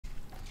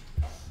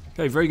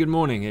Okay, very good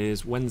morning. It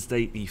is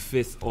Wednesday the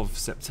 5th of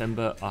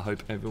September. I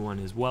hope everyone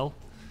is well.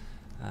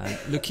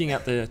 Looking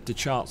at the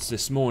charts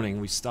this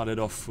morning, we started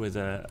off with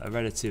a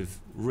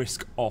relative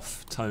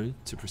risk-off tone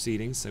to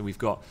proceedings. So we've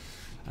got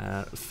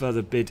a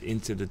further bid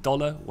into the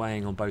dollar,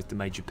 weighing on both the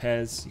major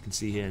pairs. You can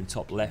see here in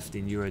top left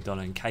in euro,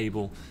 dollar and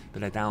cable,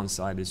 but a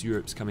downside as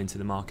Europe's come into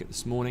the market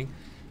this morning.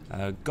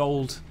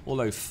 Gold,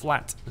 although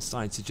flat,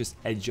 decided to just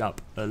edge up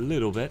a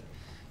little bit.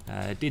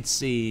 Did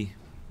see,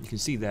 you can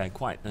see there,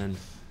 quite a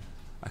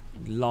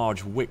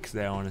large wick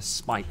there on a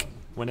spike.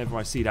 Whenever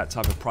I see that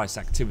type of price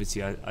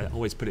activity, I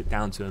always put it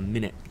down to a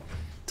minute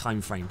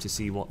time frame to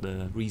see what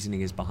the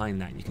reasoning is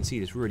behind that. You can see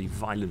this really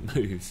violent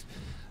move.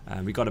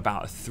 We got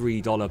about a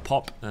 $3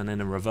 pop and then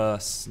a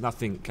reverse.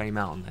 Nothing came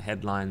out on the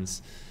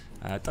headlines.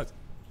 That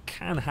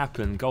can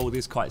happen. Gold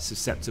is quite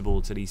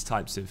susceptible to these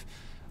types of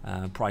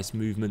price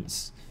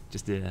movements.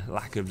 Just the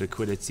lack of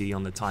liquidity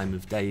on the time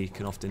of day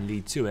can often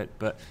lead to it.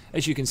 But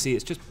as you can see,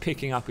 it's just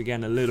picking up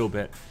again a little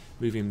bit,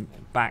 moving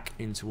back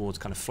in towards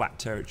kind of flat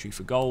territory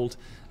for gold.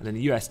 And then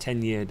the US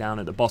 10-year down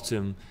at the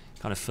bottom,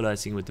 kind of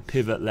flirting with the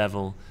pivot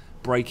level,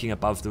 breaking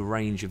above the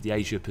range of the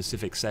Asia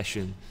Pacific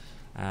session.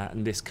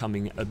 And this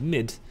coming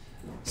amid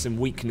some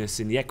weakness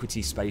in the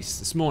equity space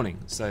this morning.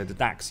 So the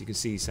DAX, you can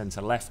see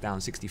center left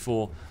down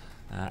 64,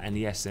 and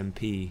the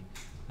S&P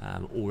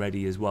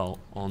already as well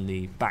on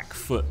the back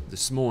foot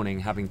this morning,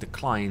 having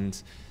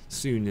declined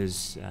soon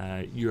as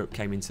Europe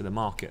came into the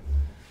market.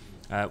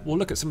 We'll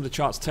look at some of the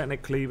charts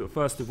technically, but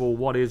first of all,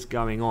 what is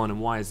going on and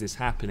why is this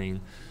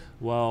happening?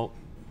 Well,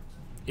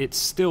 it's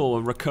still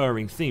a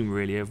recurring theme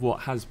really of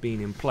what has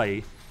been in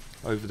play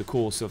over the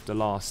course of the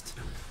last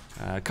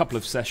couple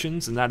of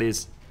sessions, and that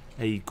is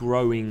a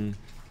growing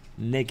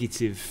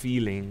negative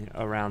feeling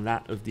around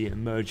that of the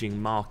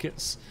emerging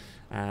markets.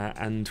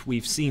 And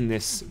we've seen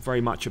this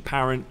very much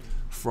apparent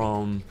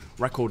from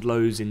record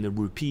lows in the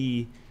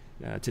rupee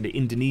to the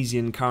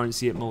Indonesian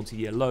currency at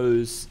multi-year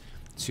lows,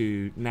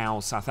 to now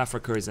South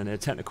Africa is in a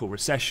technical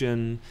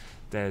recession.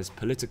 There's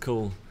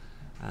political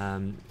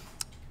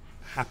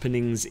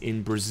happenings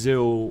in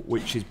Brazil,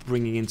 which is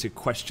bringing into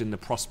question the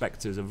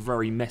prospect of a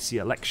very messy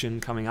election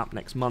coming up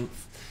next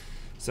month.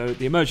 So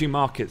the emerging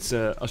markets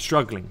are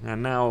struggling,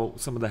 and now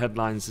some of the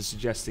headlines are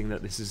suggesting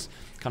that this is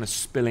kind of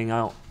spilling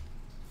out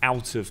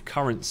of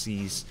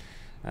currencies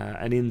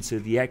and into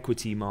the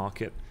equity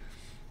market.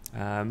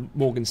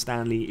 Morgan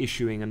Stanley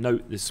issuing a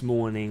note this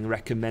morning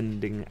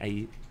recommending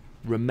a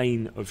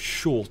remain of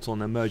short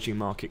on emerging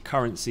market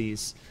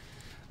currencies.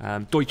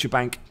 Deutsche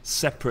Bank,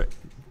 separate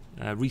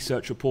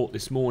research report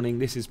this morning.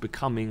 This is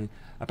becoming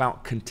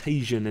about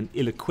contagion and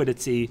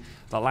illiquidity.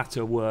 The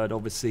latter word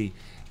obviously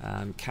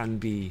can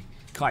be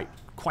quite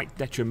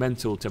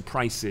detrimental to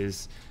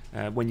prices.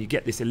 When you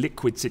get this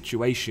illiquid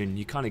situation,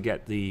 you kind of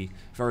get the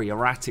very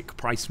erratic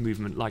price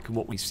movement like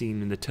what we've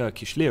seen in the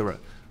Turkish lira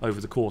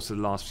over the course of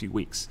the last few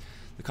weeks.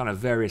 The kind of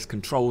various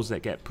controls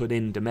that get put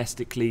in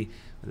domestically,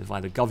 whether by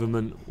the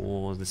government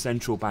or the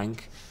central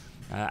bank,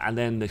 and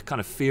then the kind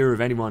of fear of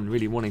anyone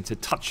really wanting to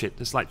touch it.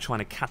 It's like trying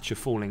to catch a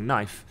falling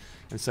knife.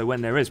 And so when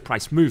there is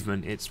price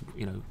movement, it's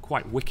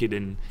quite wicked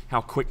in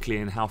how quickly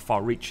and how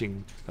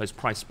far-reaching those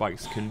price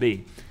spikes can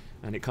be,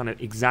 and it kind of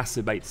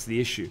exacerbates the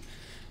issue.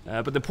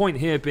 But the point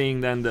here being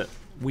then that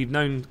we've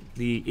known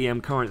the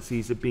EM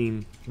currencies have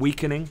been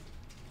weakening,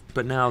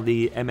 but now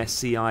the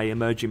MSCI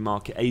Emerging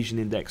Market Asian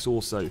Index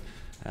also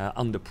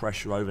under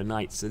pressure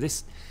overnight. So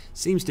this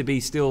seems to be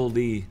still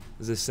the,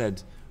 as I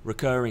said,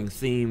 recurring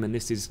theme, and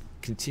this is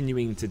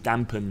continuing to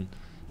dampen,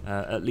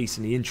 at least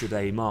in the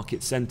intraday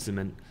market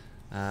sentiment.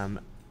 And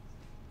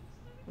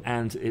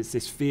it's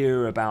this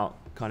fear about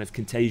kind of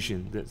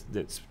contagion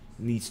that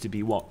needs to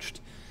be watched.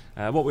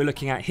 What we're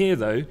looking at here,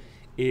 though,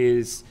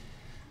 is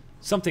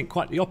something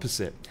quite the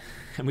opposite.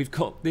 And we've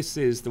got, this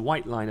is the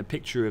white line, a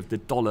picture of the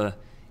dollar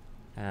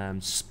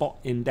spot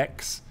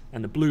index,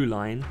 and the blue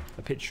line,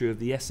 a picture of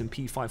the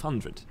S&P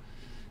 500.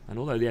 And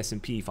although the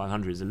S&P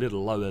 500 is a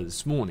little lower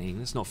this morning,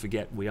 let's not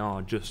forget we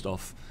are just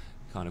off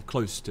kind of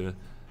close to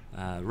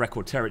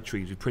record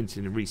territories we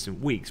printed in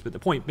recent weeks. But the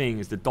point being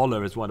is the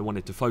dollar is what I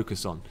wanted to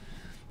focus on,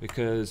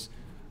 because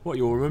what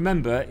you'll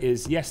remember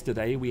is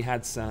yesterday we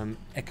had some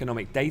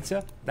economic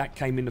data that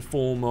came in the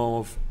form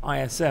of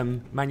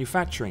ISM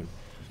manufacturing.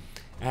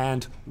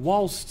 And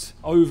whilst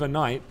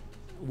overnight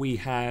we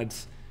had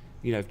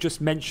just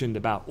mentioned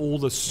about all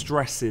the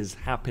stresses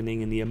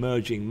happening in the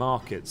emerging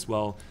markets,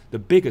 well, the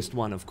biggest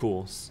one, of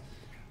course,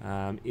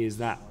 is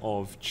that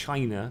of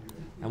China.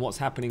 And what's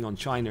happening on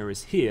China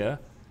is here,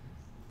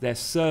 their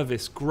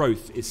service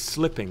growth is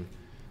slipping.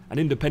 An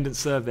independent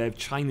survey of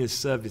China's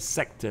service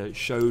sector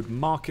showed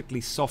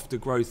markedly softer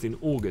growth in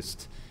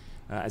August,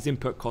 as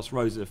input costs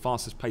rose at the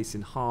fastest pace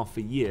in half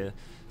a year.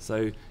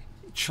 So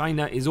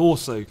China is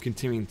also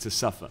continuing to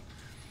suffer.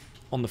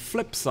 On the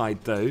flip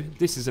side, though,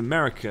 this is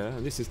America,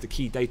 and this is the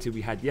key data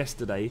we had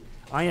yesterday.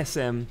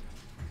 ISM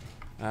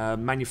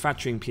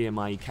manufacturing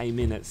PMI came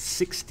in at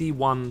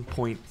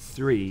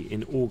 61.3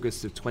 in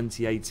August of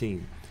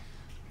 2018.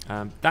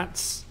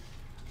 That's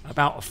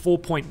about a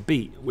 4-point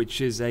beat,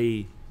 which is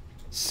a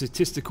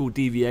statistical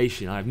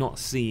deviation I have not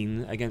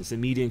seen against the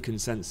median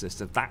consensus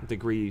to that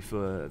degree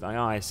for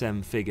the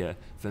ISM figure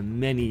for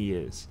many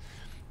years.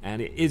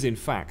 And it is, in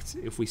fact,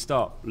 if we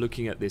start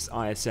looking at this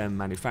ISM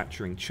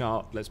manufacturing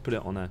chart, let's put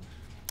it on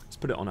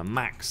a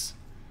max.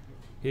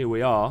 Here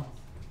we are.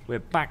 We're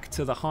back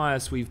to the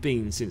highest we've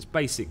been since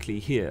basically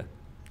here,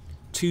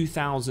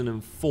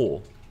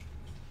 2004.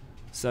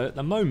 So at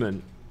the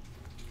moment,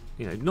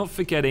 you know, not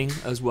forgetting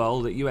as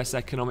well that US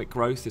economic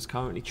growth is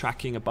currently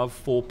tracking above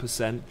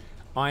 4%.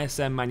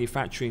 ISM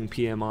manufacturing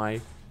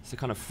PMI, so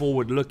kind of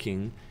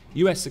forward-looking.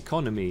 US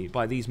economy,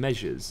 by these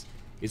measures,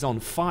 is on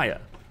fire.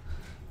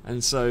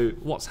 And so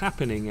what's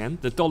happening then?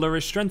 The dollar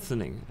is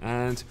strengthening,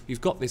 and you've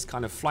got this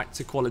kind of flight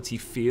to quality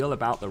feel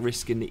about the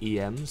risk in the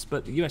EMs,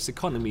 but the US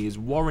economy is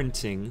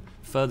warranting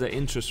further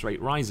interest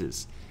rate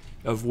rises,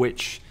 of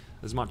which,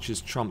 as much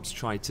as Trump's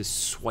tried to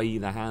sway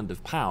the hand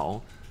of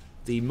Powell,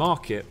 the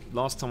market,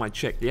 last time I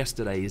checked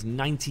yesterday, is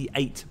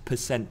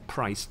 98%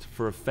 priced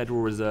for a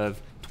Federal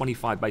Reserve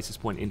 25 basis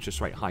point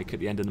interest rate hike at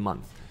the end of the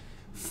month,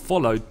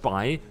 followed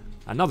by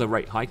another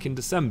rate hike in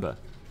December.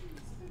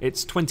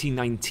 It's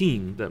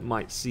 2019 that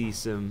might see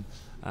some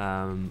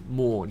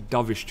more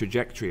dovish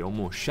trajectory or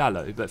more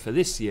shallow, but for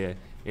this year,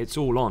 it's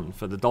all on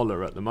for the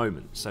dollar at the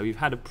moment. So we've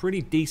had a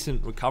pretty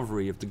decent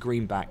recovery of the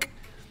greenback,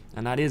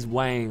 and that is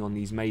weighing on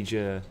these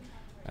major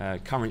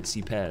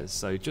currency pairs.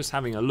 So just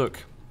having a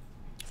look,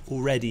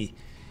 already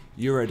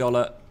euro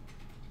dollar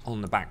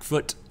on the back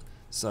foot.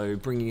 So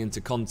bringing into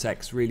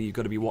context, really you've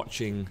got to be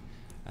watching.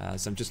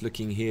 So I'm just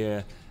looking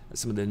here at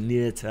some of the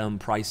near-term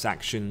price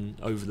action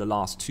over the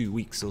last 2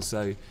 weeks or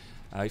so.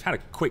 We've had a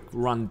quick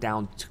run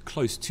down to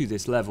close to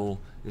this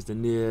level. There's the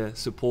near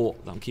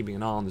support that I'm keeping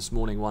an eye on this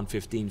morning,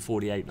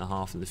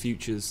 115.48.5 in the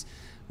futures,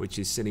 which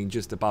is sitting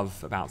just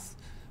above about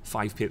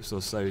 5 pips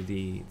or so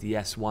the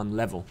S1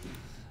 level.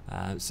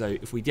 So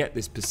if we get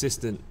this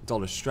persistent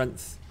dollar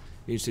strength,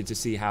 interested to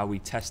see how we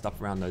test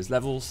up around those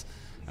levels.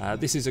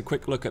 This is a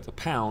quick look at the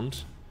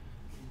pound,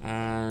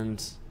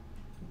 and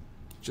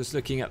just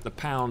looking at the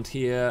pound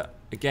here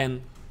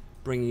again,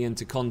 bringing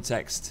into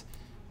context,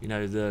 you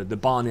know, the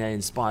Barnier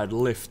inspired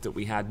lift that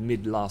we had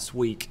mid last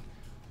week,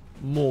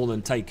 more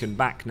than taken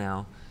back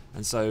now.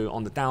 And so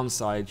on the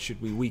downside,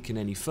 should we weaken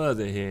any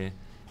further here,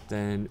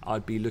 then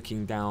I'd be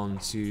looking down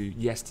to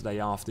yesterday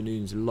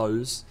afternoon's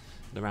lows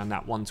around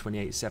that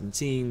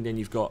 128.17. Then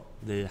you've got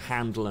the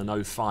handle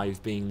and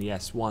 05 being the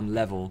S1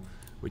 level,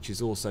 which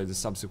is also the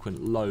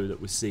subsequent low that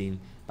was seen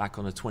back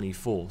on the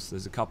 24th. So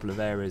there's a couple of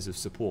areas of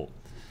support.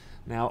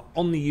 Now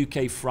on the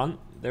UK front,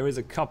 there is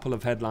a couple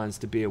of headlines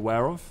to be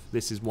aware of.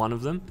 This is one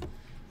of them.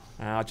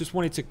 I just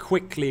wanted to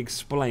quickly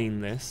explain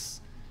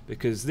this,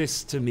 because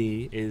this to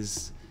me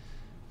is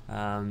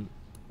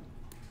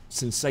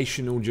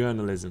sensational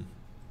journalism.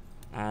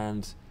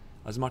 And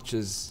as much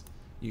as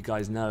you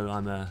guys know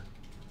I'm a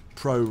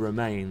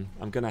pro-Remain,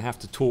 I'm going to have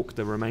to talk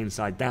the Remain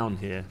side down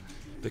here,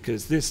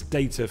 because this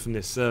data from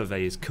this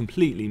survey is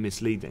completely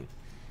misleading.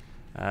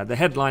 The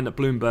headline that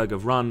Bloomberg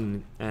have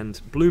run,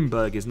 and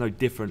Bloomberg is no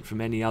different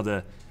from any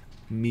other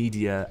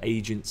media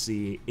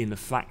agency in the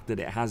fact that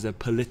it has a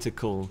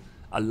political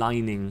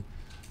aligning,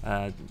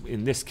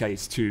 in this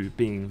case to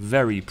being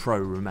very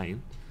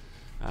pro-Remain.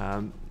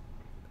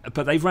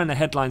 But they've run a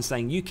headline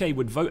saying UK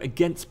would vote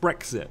against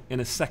Brexit in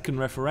a second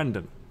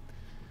referendum.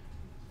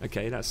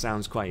 Okay, that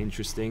sounds quite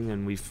interesting,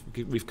 and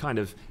we've kind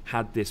of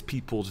had this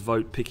people's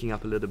vote picking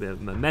up a little bit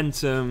of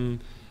momentum.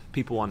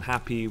 People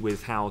unhappy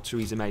with how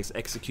Theresa May is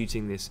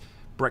executing this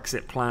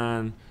Brexit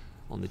plan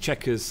on the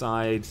Chequers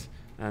side,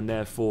 and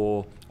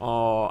therefore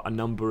are a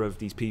number of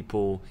these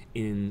people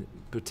in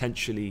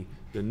potentially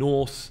the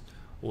north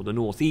or the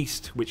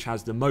northeast, which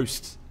has the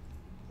most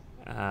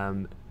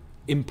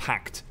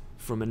impact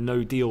from a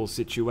no-deal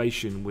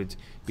situation, would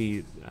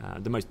be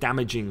the most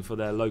damaging for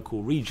their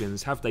local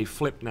regions. Have they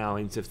flipped now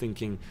into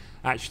thinking,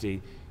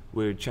 actually,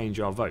 we'll change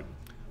our vote?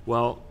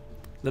 Well,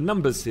 the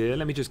numbers here,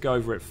 let me just go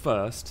over it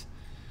first.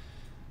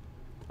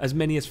 As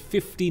many as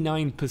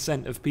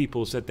 59% of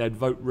people said they'd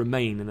vote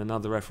Remain in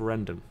another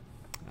referendum.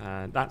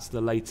 That's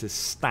the latest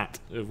stat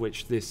of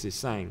which this is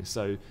saying.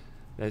 So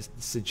they're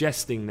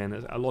suggesting then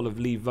that a lot of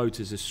Leave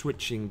voters are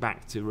switching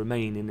back to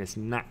Remain in this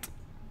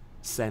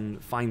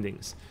NatCen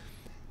findings.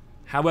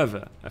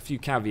 However, a few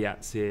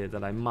caveats here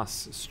that I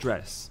must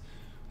stress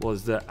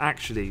was that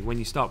actually when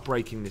you start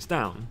breaking this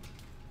down,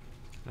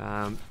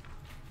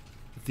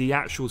 the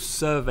actual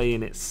survey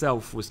in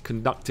itself was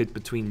conducted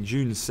between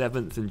June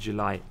 7th and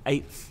July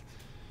 8th,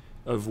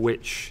 of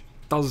which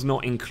does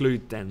not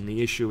include then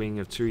the issuing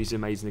of Theresa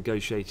May's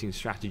negotiating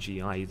strategy,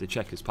 i.e. the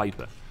Chequers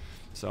paper.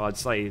 So I'd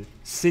say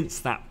since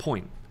that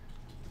point,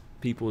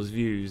 people's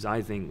views,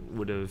 I think,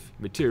 would have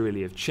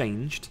materially have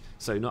changed.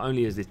 So not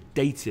only is it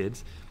dated,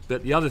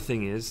 but the other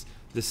thing is,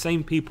 the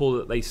same people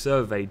that they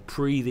surveyed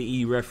pre the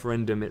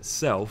e-referendum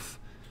itself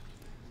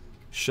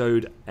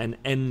showed an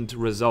end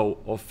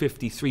result of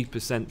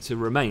 53% to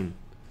Remain.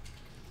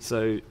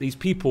 So these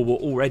people were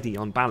already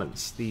on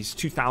balance. These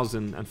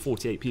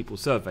 2,048 people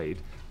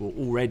surveyed were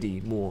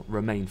already more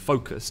Remain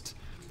focused.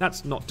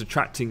 that's not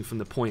detracting from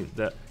the point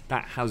that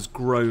that has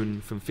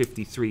grown from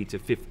 53 to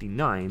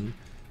 59,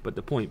 but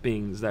the point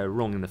being is they're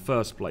wrong in the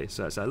first place.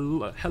 So it's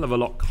a hell of a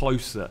lot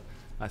closer,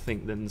 I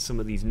think, than some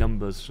of these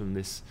numbers from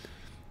this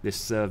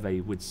survey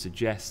would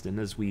suggest. And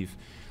as we've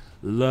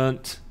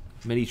learnt,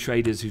 many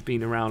traders who've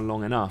been around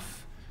long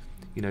enough,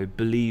 you know,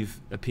 believe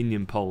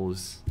opinion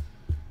polls.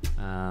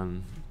 You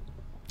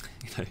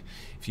know,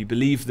 if you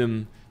believe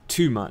them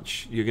too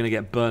much, you're going to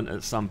get burnt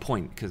at some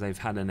point, because they've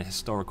had an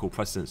historical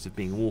precedence of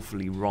being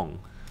awfully wrong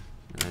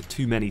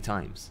too many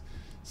times.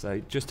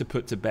 So just to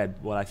put to bed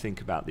what I think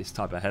about this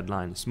type of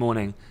headline this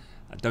morning,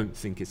 I don't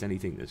think it's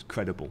anything that's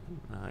credible,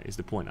 is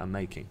the point I'm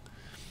making.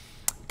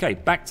 Okay,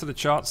 back to the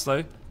charts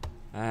though.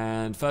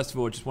 And first of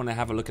all, I just want to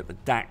have a look at the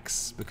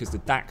DAX, because the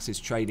DAX is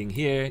trading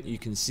here. You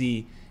can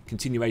see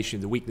continuation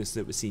of the weakness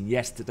that we're seeing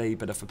yesterday,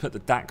 but if I put the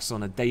DAX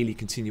on a daily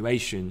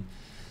continuation,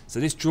 so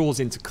this draws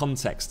into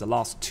context the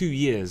last 2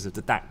 years of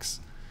the DAX.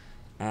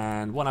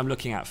 And what I'm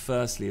looking at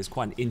firstly is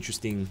quite an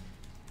interesting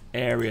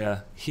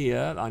area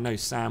here. I know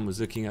Sam was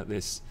looking at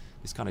this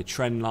kind of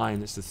trend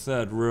line. It's the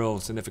third real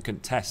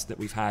significant test that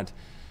we've had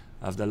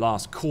of the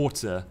last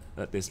quarter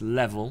at this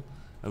level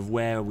of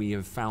where we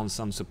have found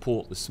some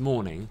support this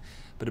morning.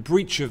 But a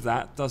breach of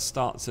that does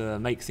start to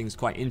make things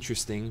quite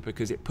interesting,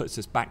 because it puts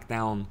us back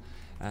down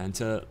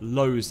to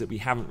lows that we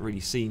haven't really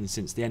seen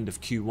since the end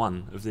of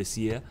Q1 of this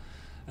year.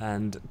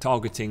 And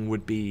targeting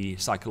would be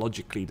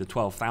psychologically the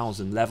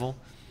 12,000 level.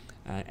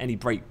 Any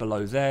break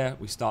below there,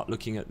 we start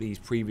looking at these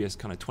previous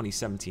kind of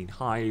 2017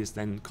 highs,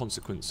 then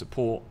consequent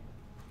support.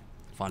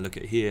 If I look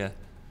at here,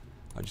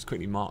 I just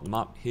quickly mark them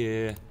up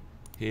here,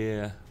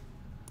 here.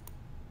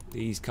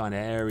 These kind of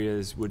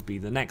areas would be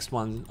the next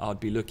one I'd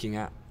be looking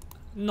at.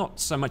 Not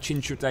so much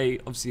intraday,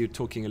 obviously you're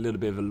talking a little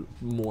bit of a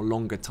more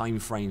longer time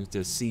frame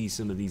to see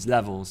some of these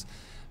levels,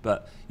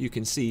 but you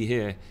can see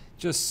here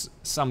just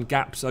some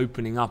gaps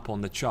opening up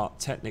on the chart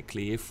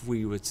technically if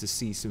we were to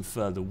see some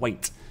further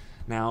weight.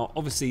 Now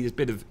obviously there's a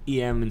bit of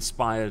EM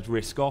inspired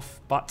risk off,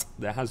 but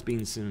there has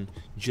been some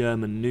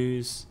German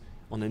news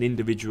on an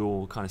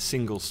individual kind of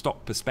single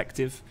stock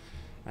perspective.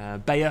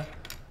 Bayer,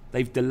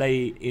 they've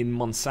delayed in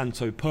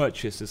Monsanto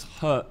purchase has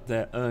hurt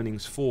their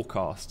earnings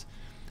forecast.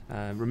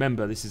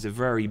 Remember, this is a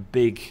very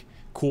big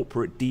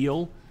corporate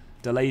deal.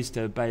 Delays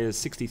to Bayer's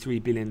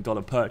 $63 billion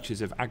purchase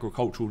of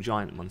agricultural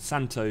giant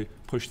Monsanto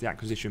pushed the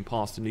acquisition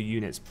past the new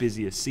unit's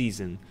busiest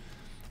season.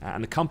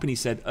 And the company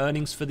said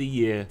earnings for the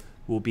year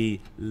will be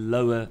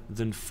lower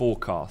than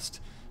forecast.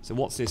 So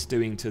what's this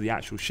doing to the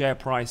actual share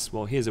price?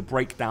 Well, here's a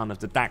breakdown of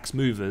the DAX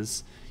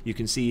movers. You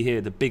can see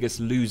here the biggest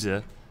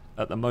loser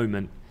at the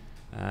moment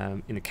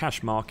in the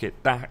cash market,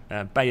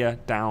 Bayer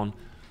down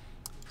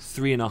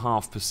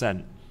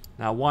 3.5%.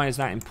 Now, why is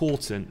that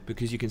important?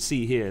 Because you can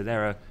see here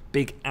they're a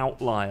big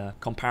outlier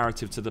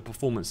comparative to the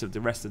performance of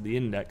the rest of the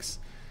index.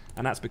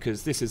 And that's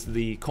because this is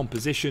the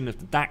composition of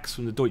the DAX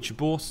from the Deutsche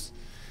Börse.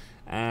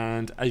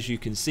 And as you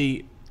can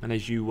see, and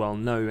as you well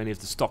know, any of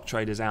the stock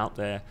traders out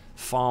there,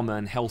 pharma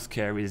and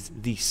healthcare is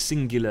the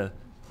singular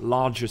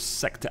largest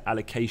sector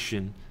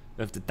allocation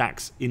of the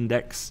DAX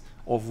index,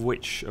 of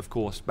which, of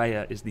course,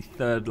 Bayer is the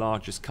third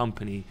largest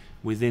company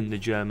within the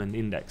German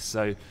index.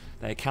 So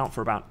they account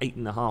for about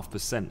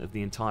 8.5% of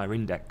the entire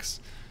index.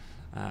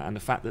 And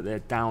the fact that they're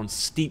down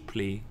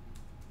steeply,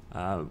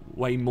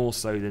 way more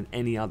so than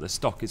any other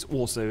stock, is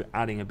also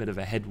adding a bit of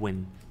a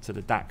headwind to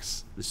the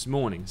DAX this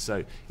morning.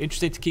 So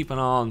interesting to keep an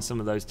eye on some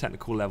of those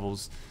technical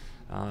levels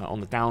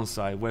on the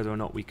downside. Whether or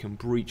not we can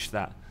breach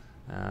that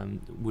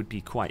would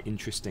be quite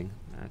interesting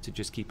to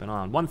just keep an eye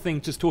on. One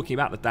thing, just talking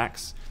about the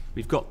DAX,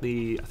 we've got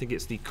I think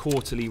it's the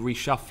quarterly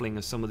reshuffling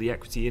of some of the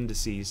equity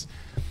indices.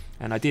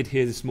 And I did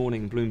hear this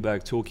morning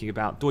Bloomberg talking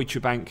about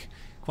Deutsche Bank,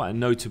 quite a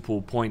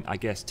notable point, I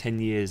guess, 10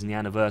 years in the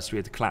anniversary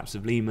of the collapse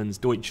of Lehman's.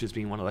 Deutsche has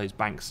been one of those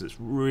banks that's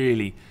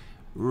really,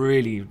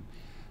 really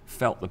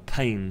felt the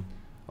pain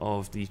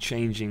of the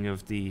changing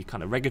of the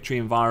kind of regulatory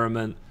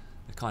environment,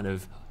 the kind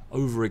of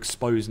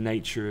overexposed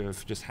nature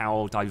of just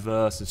how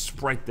diverse and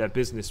spread their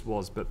business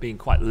was, but being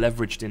quite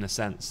leveraged in a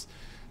sense,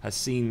 has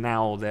seen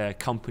now their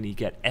company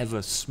get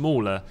ever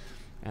smaller.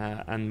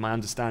 And my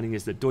understanding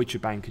is that Deutsche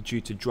Bank are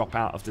due to drop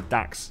out of the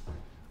DAX,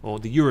 or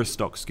the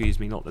Eurostock, excuse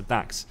me, not the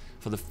DAX,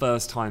 for the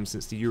first time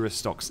since the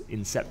Eurostock's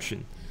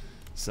inception.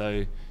 So,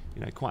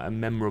 you know, quite a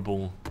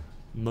memorable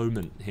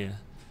moment here.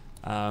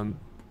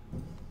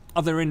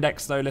 Other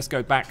index though, let's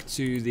go back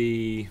to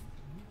the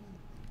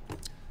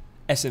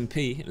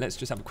S&P. Let's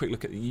just have a quick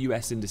look at the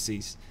US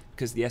indices,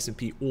 because the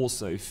S&P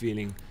also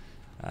feeling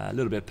a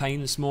little bit of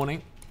pain this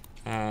morning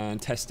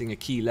and testing a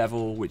key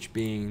level, which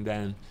being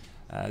then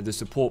the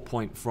support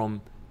point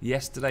from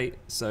yesterday.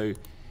 So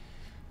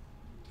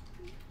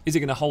is it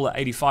going to hold at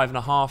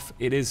 85.5?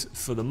 It is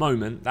for the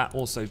moment. That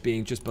also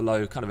being just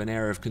below kind of an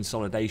area of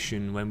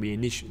consolidation when we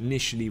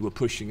initially were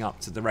pushing up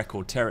to the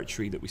record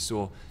territory that we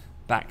saw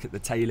back at the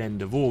tail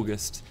end of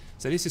August.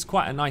 So this is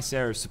quite a nice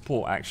area of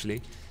support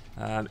actually.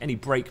 Any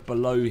break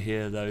below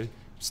here though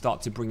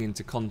start to bring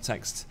into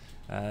context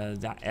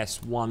that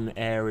S1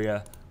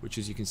 area, which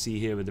as you can see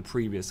here with the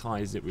previous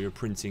highs that we were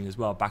printing as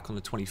well back on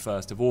the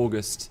 21st of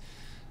August,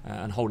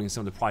 and holding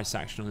some of the price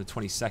action on the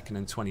 22nd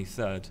and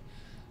 23rd.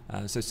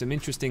 So some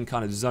interesting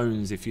kind of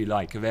zones, if you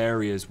like, of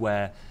areas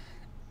where,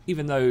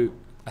 even though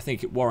I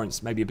think it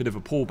warrants maybe a bit of a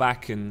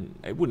pullback, and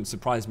it wouldn't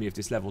surprise me if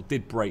this level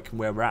did break from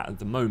where we're at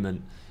the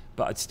moment,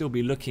 but I'd still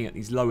be looking at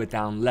these lower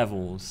down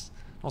levels,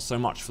 not so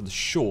much for the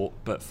short,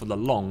 but for the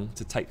long,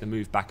 to take the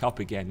move back up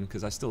again,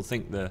 because I still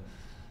think the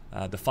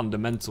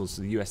fundamentals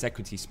of the US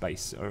equity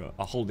space are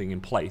holding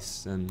in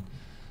place, and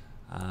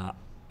I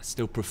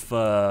still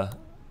prefer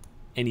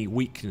any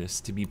weakness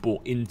to be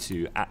bought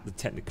into at the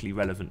technically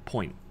relevant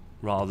point,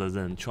 rather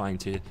than trying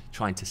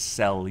to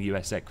sell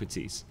US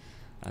equities.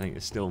 I think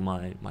it's still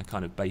my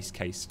kind of base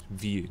case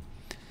view.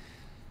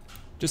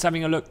 Just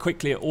having a look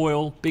quickly at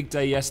oil. Big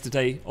day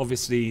yesterday.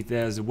 Obviously,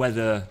 there's a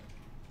weather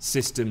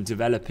system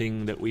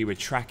developing that we were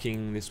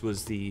tracking. This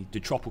was the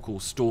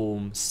tropical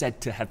storm said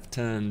to have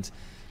turned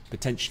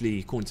potentially,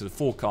 according to the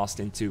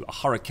forecast, into a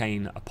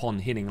hurricane upon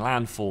hitting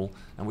landfall.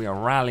 And we are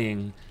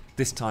rallying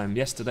this time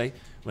yesterday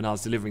when I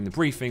was delivering the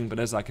briefing. But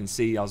as I can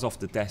see, I was off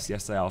the desk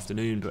yesterday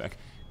afternoon, but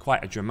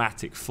quite a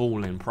dramatic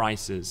fall in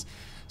prices.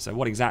 So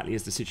what exactly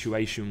is the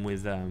situation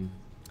with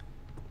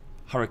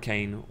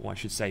hurricane, or I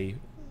should say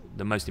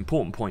the most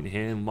important point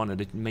here, and one of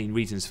the main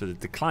reasons for the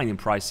decline in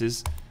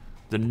prices,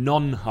 the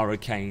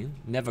non-hurricane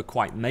never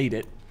quite made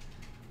it,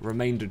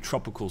 remained a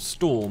tropical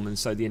storm, and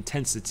so the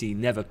intensity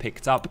never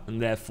picked up, and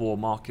therefore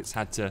markets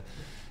had to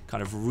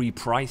kind of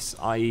reprice,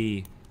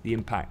 i.e. the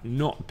impact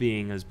not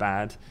being as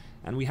bad,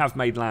 and we have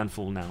made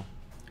landfall now.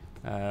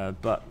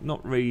 But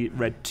not really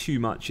read too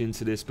much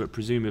into this, but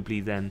presumably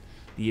then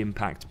the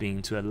impact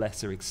being to a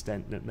lesser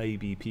extent that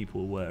maybe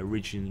people were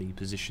originally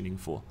positioning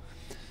for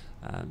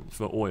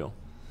oil.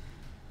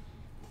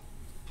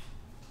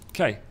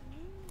 Okay,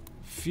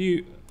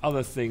 few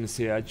other things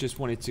here I just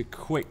wanted to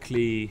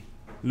quickly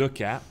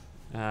look at.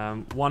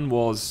 One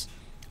was,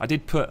 I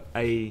did put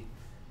a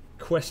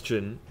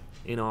question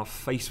in our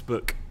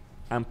Facebook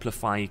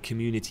Amplify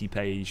community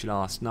page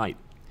last night,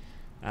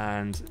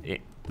 and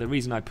the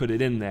reason I put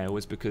it in there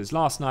was because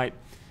last night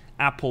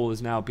Apple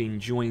has now been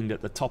joined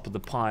at the top of the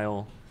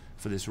pile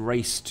for this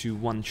race to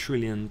 $1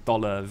 trillion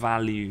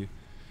value,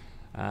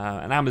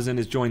 and Amazon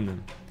has joined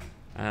them.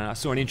 I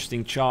saw an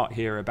interesting chart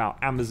here about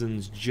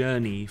Amazon's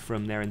journey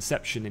from their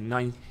inception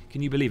in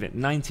can you believe it,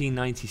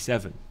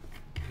 1997.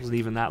 It wasn't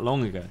even that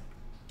long ago.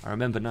 I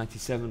remember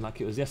 97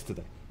 like it was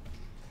yesterday.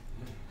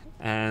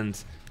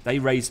 And they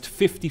raised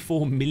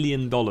 $54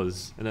 million in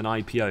an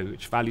IPO,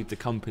 which valued the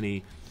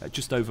company at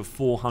just over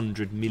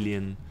 $400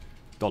 million.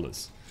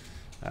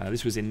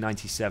 This was in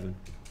 97.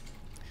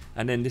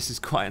 And then this is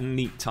quite a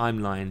neat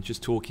timeline,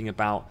 just talking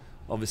about,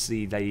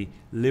 obviously they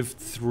lived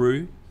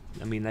through,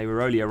 I mean they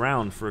were only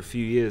around for a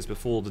few years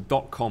before the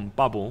dot-com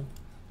bubble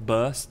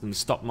burst and the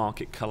stock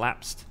market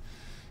collapsed.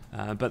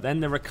 But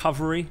then the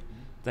recovery,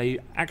 they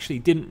actually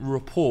didn't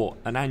report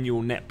an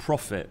annual net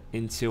profit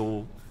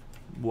until,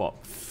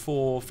 what,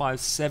 4, 5,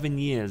 7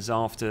 years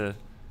after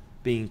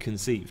being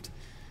conceived.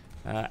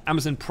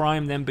 Amazon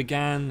Prime then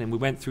began, and we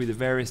went through the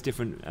various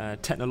different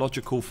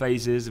technological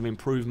phases of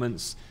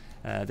improvements,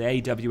 the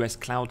AWS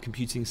cloud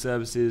computing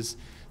services,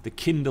 the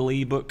Kindle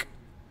ebook.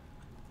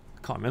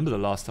 I can't remember the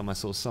last time I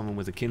saw someone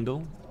with a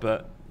Kindle,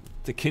 but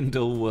the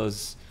Kindle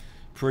was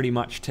pretty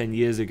much 10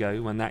 years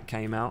ago when that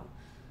came out.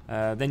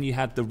 Then you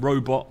had the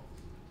robot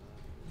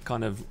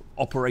kind of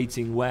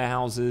operating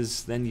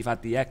warehouses, then you've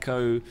had the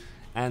Echo,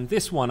 and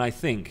this one I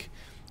think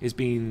has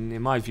been,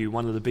 in my view,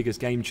 one of the biggest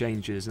game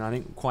changers, and I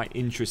think quite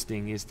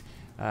interesting is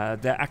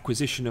their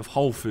acquisition of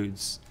Whole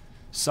Foods,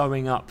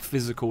 sewing up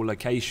physical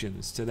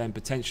locations to then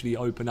potentially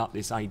open up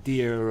this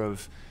idea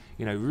of,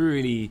 you know,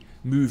 really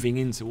moving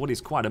into what is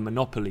quite a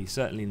monopoly,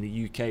 certainly in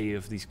the UK,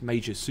 of these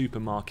major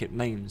supermarket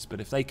names. But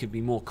if they could be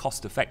more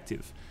cost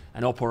effective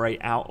and operate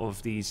out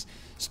of these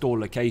store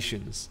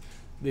locations,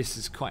 this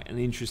is quite an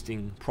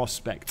interesting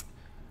prospect,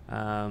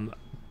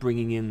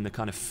 bringing in the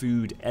kind of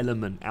food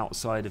element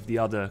outside of the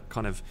other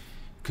kind of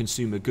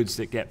consumer goods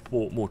that get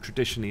bought more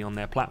traditionally on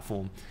their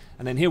platform.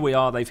 And then here we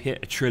are, they've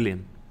hit $1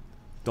 trillion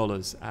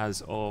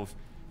as of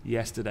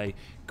yesterday.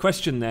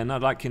 Question then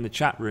I'd like in the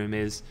chat room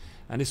is,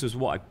 and this was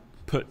what I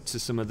put to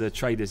some of the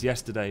traders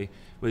yesterday,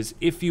 was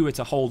if you were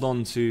to hold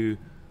on to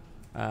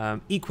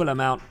equal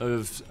amount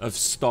of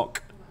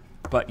stock,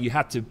 but you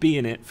had to be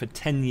in it for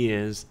 10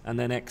 years and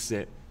then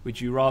exit, would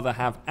you rather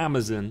have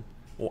Amazon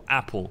or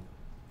Apple?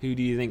 Who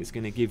do you think is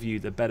going to give you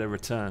the better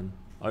return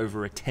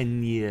over a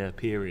 10-year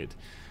period?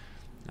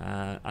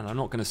 And I'm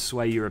not going to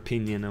sway your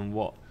opinion on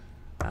what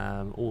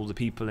all the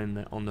people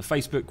on the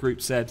Facebook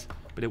group said,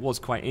 but it was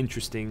quite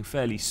interesting,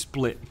 fairly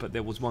split, but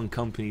there was one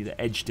company that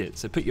edged it.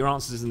 So put your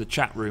answers in the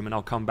chat room and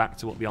I'll come back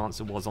to what the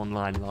answer was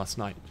online last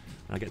night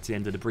when I get to the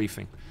end of the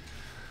briefing.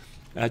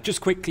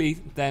 Just quickly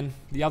then,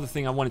 the other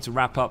thing I wanted to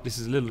wrap up, this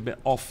is a little bit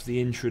off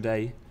the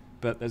intraday,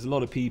 but there's a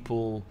lot of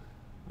people,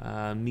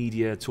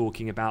 media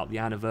talking about the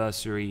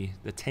anniversary,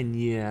 the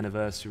 10-year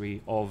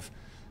anniversary of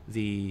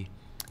the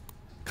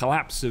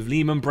collapse of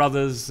Lehman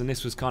Brothers, and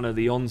this was kind of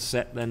the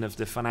onset then of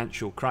the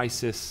financial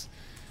crisis.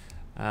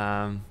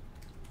 An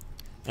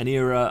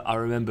era I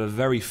remember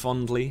very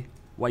fondly,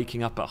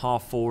 waking up at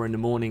 4:30 in the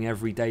morning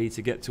every day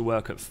to get to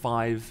work at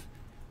 5,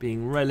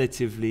 being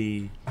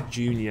relatively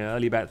junior,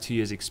 only about 2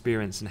 years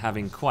experience, and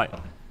having quite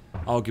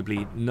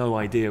arguably no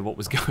idea what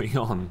was going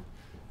on.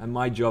 And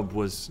my job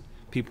was,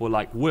 people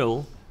like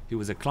Will, who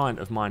was a client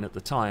of mine at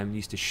the time,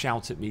 used to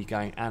shout at me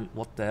going, "Ant,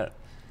 what the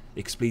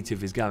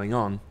expletive is going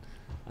on?"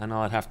 And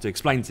I'd have to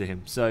explain to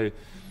him. So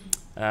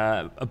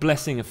a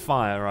blessing of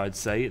fire, I'd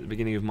say, at the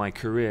beginning of my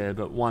career,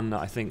 but one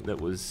that I think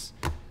that was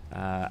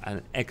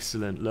an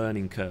excellent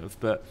learning curve.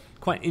 But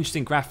quite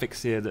interesting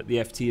graphics here that the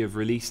FT have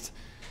released.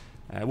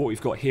 What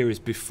we've got here is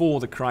before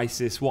the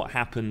crisis, what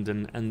happened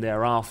and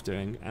thereafter.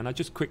 And I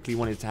just quickly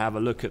wanted to have a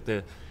look at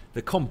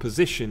the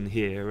composition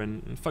here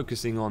and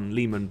focusing on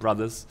Lehman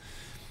Brothers.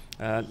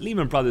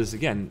 Lehman Brothers,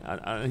 again,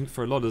 I think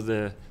for a lot of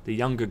the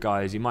younger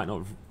guys, you might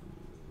not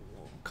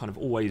kind of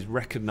always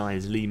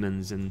recognize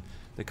Lehman's and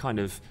the kind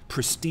of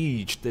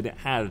prestige that it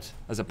had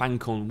as a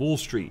bank on Wall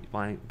Street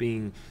by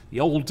being the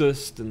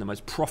oldest and the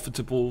most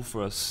profitable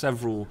for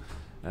several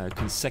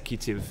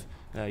consecutive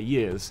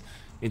years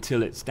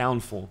until its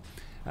downfall.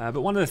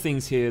 But one of the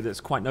things here that's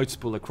quite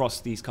notable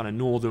across these kind of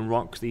Northern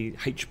Rock, the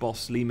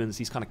HBOS, Lehman's,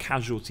 these kind of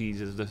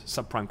casualties of the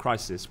subprime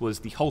crisis,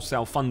 was the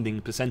wholesale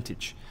funding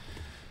percentage.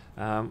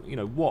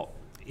 What,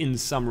 in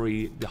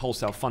summary, the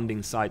wholesale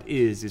funding side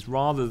is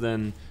rather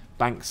than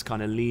banks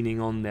kind of leaning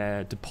on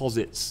their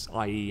deposits,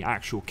 i.e.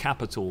 actual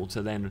capital,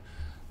 to then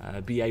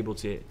be able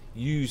to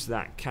use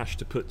that cash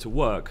to put to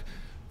work,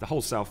 the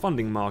wholesale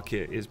funding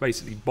market is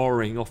basically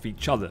borrowing off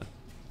each other.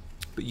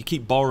 But you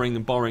keep borrowing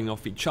and borrowing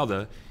off each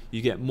other,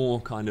 you get more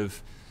kind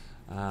of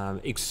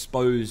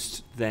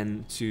exposed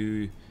then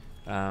to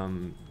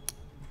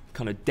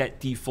kind of debt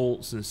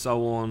defaults and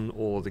so on,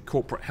 or the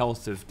corporate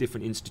health of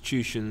different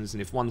institutions.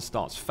 And if one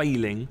starts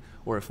failing,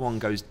 or if one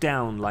goes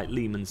down like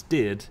Lehman's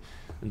did,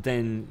 and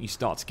then you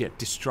start to get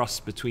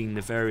distrust between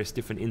the various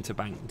different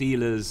interbank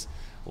dealers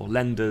or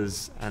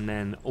lenders, and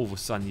then all of a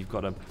sudden you've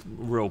got a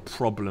real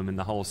problem in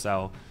the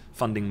wholesale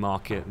funding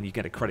market, and you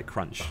get a credit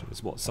crunch,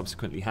 is what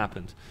subsequently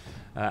happened.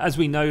 As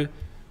we know,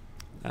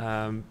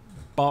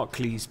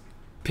 Barclays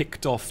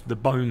picked off the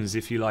bones,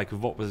 if you like,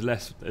 of what was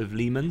left of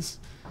Lehman's,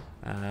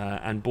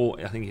 and bought,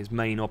 I think, his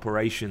main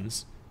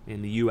operations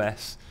in the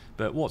US.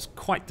 But what's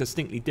quite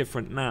distinctly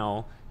different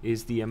now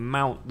is the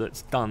amount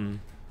that's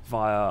done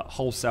via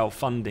wholesale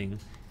funding.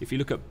 If you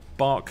look at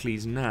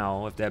Barclays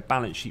now, of their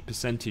balance sheet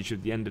percentage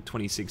at the end of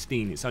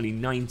 2016, it's only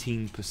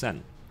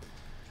 19%.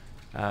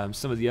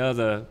 Some of the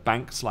other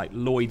banks, like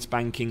Lloyds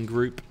Banking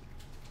Group,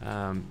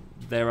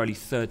 they're only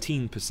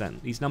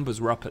 13%. These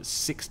numbers were up at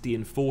 60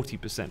 and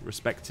 40%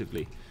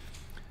 respectively.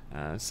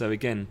 So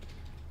again,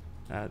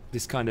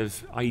 this kind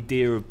of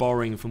idea of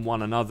borrowing from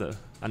one another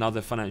and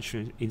other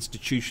financial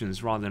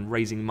institutions rather than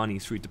raising money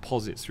through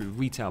deposits through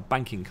retail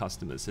banking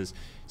customers has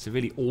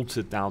severely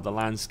altered now the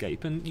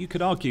landscape, and you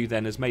could argue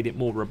then has made it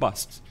more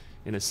robust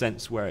in a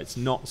sense where it's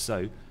not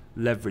so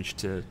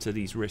leveraged to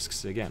these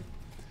risks again.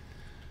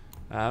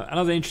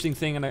 Another interesting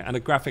thing, and a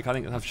graphic I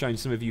think I've shown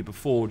some of you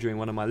before during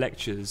one of my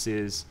lectures,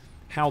 is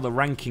how the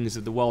rankings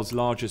of the world's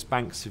largest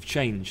banks have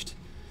changed.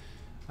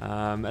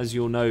 As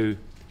you'll know,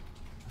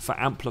 for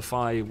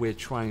Amplify, we're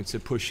trying to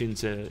push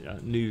into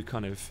new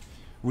kind of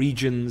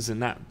regions,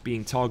 and that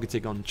being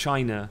targeted on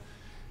China.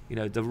 You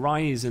know, the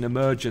rise and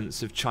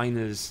emergence of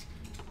China's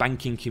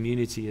banking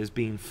community has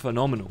been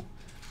phenomenal.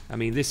 I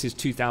mean, this is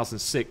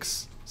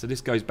 2006, so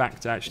this goes back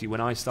to actually when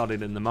I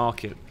started in the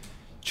market.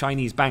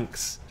 Chinese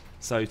banks,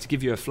 so to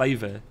give you a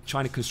flavor,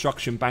 China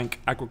Construction Bank,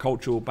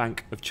 Agricultural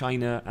Bank of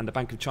China, and the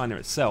Bank of China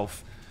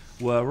itself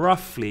were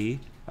roughly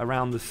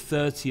around the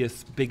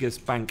 30th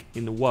biggest bank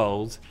in the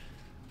world,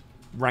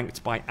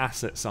 ranked by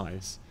asset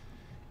size.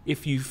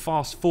 If you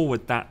fast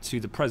forward that to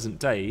the present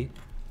day,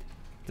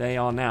 they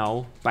are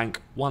now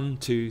bank 1,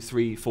 2,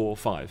 3, 4,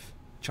 5.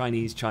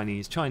 Chinese,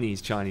 Chinese,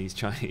 Chinese, Chinese,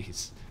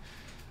 Chinese.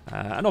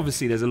 And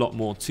obviously there's a lot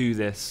more to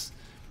this.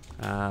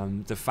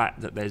 The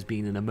fact that there's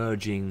been an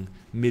emerging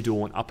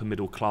middle and upper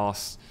middle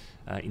class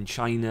in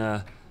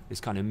China, this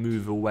kind of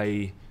move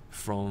away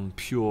from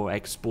pure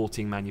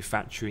exporting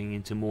manufacturing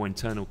into more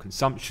internal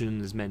consumption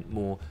has meant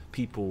more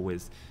people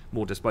with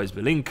more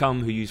disposable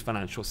income who use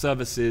financial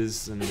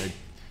services, and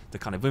the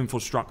kind of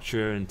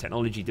infrastructure and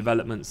technology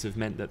developments have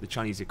meant that the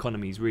Chinese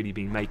economy has really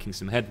been making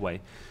some headway.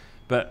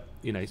 But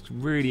it's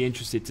really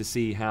interested to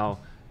see how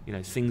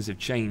things have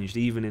changed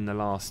even in the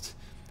last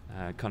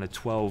kind of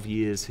 12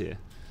 years here.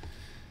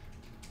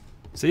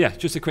 So yeah,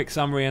 just a quick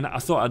summary, and I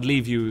thought I'd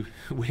leave you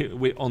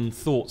on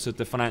thoughts of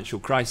the financial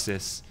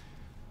crisis.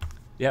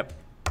 Yep,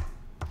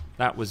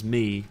 that was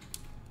me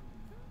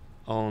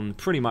on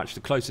pretty much the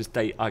closest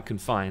date I can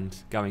find,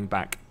 going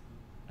back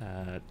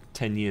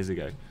 10 years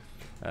ago.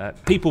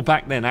 People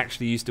back then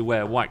actually used to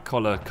wear white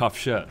collar cuff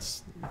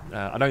shirts.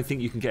 I don't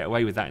think you can get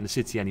away with that in the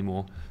city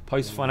anymore.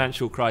 Post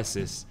financial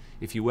crisis,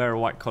 if you wear a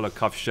white collar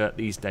cuff shirt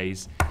these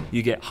days,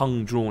 you get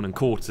hung, drawn and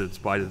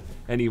quartered by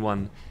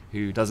anyone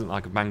who doesn't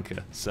like a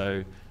banker.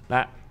 So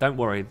don't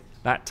worry,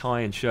 that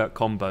tie and shirt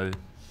combo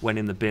went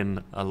in the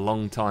bin a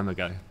long time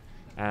ago.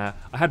 I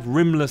had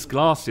rimless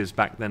glasses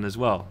back then as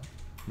well.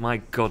 My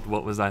God,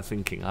 what was I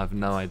thinking? I have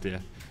no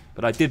idea.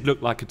 But I did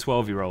look like a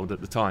 12-year-old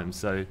at the time,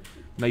 so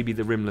maybe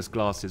the rimless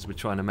glasses were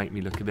trying to make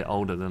me look a bit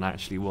older than I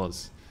actually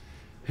was.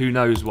 Who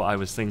knows what I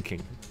was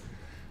thinking?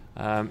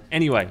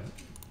 Anyway,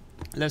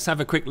 let's have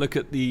a quick look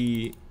at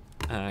the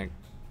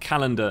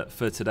calendar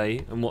for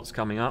today and what's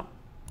coming up.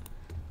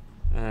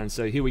 And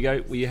so here we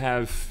go. We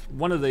have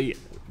one of the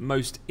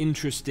most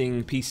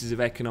interesting pieces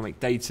of economic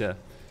data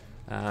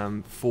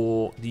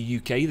for the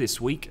UK this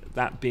week,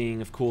 that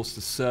being, of course,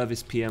 the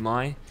service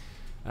PMI.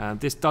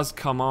 This does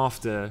come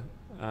after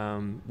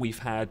we've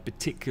had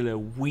particular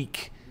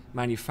weak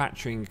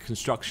manufacturing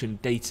construction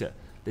data.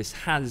 This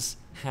has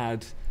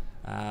had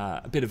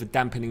a bit of a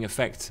dampening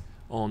effect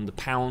on the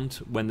pound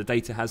when the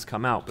data has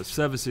come out, but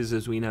services,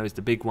 as we know, is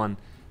the big one,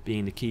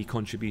 being the key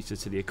contributor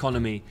to the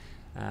economy.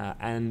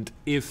 And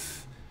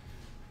if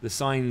the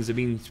signs are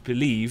being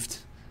believed,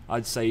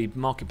 I'd say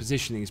market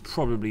positioning is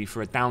probably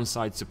for a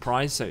downside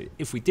surprise. So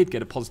if we did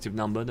get a positive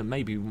number, then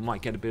maybe we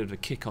might get a bit of a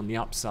kick on the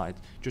upside,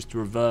 just to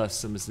reverse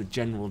some of the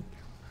general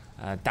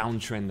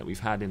downtrend that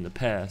we've had in the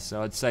pair.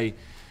 So I'd say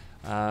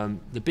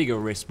the bigger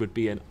risk would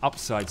be an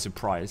upside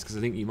surprise, because I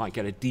think you might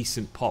get a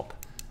decent pop.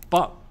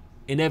 But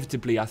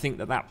inevitably, I think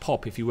that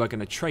pop, if you were going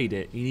to trade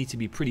it, you need to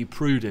be pretty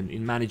prudent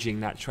in managing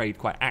that trade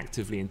quite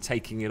actively and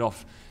taking it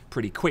off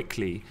pretty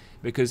quickly,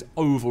 because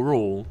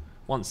overall,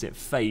 once it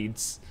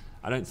fades,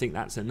 I don't think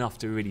that's enough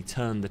to really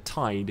turn the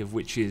tide of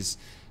which is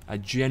a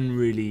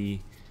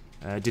generally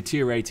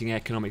deteriorating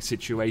economic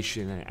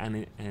situation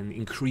and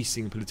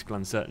increasing political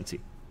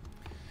uncertainty.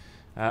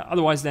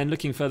 Otherwise then,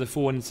 looking further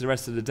forward into the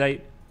rest of the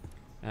day,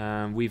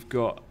 we've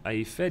got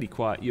a fairly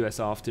quiet US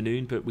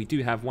afternoon, but we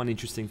do have one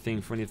interesting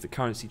thing for any of the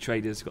currency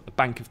traders. We've got the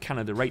Bank of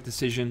Canada rate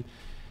decision.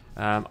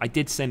 I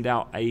did send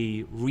out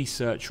a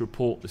research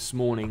report this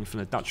morning from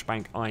the Dutch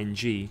bank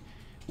ING,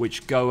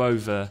 which go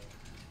over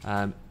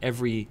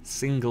every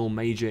single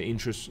major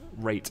interest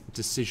rate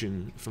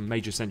decision from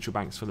major central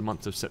banks for the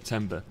month of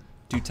September.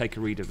 Do take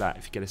a read of that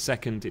if you get a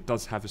second. It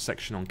does have a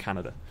section on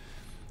Canada.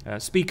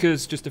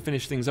 Speakers, just to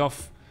finish things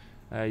off,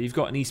 you've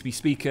got an ECB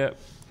speaker,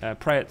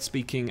 Prayat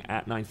speaking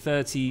at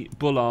 9:30,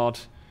 Bullard,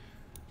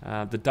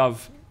 the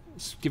Dove,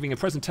 giving a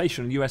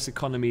presentation on US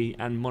economy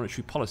and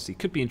monetary policy.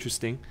 Could be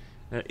interesting.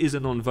 Is a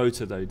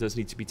non-voter though, does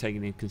need to be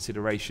taken into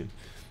consideration.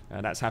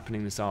 That's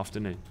happening this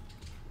afternoon.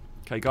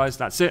 Okay guys,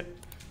 that's it.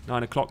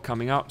 9 o'clock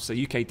coming up, so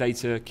UK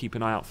data, keep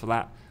an eye out for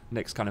that.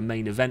 Next kind of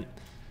main event,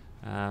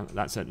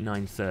 that's at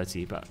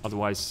 9:30, but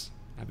otherwise,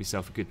 have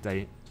yourself a good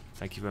day.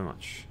 Thank you very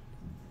much.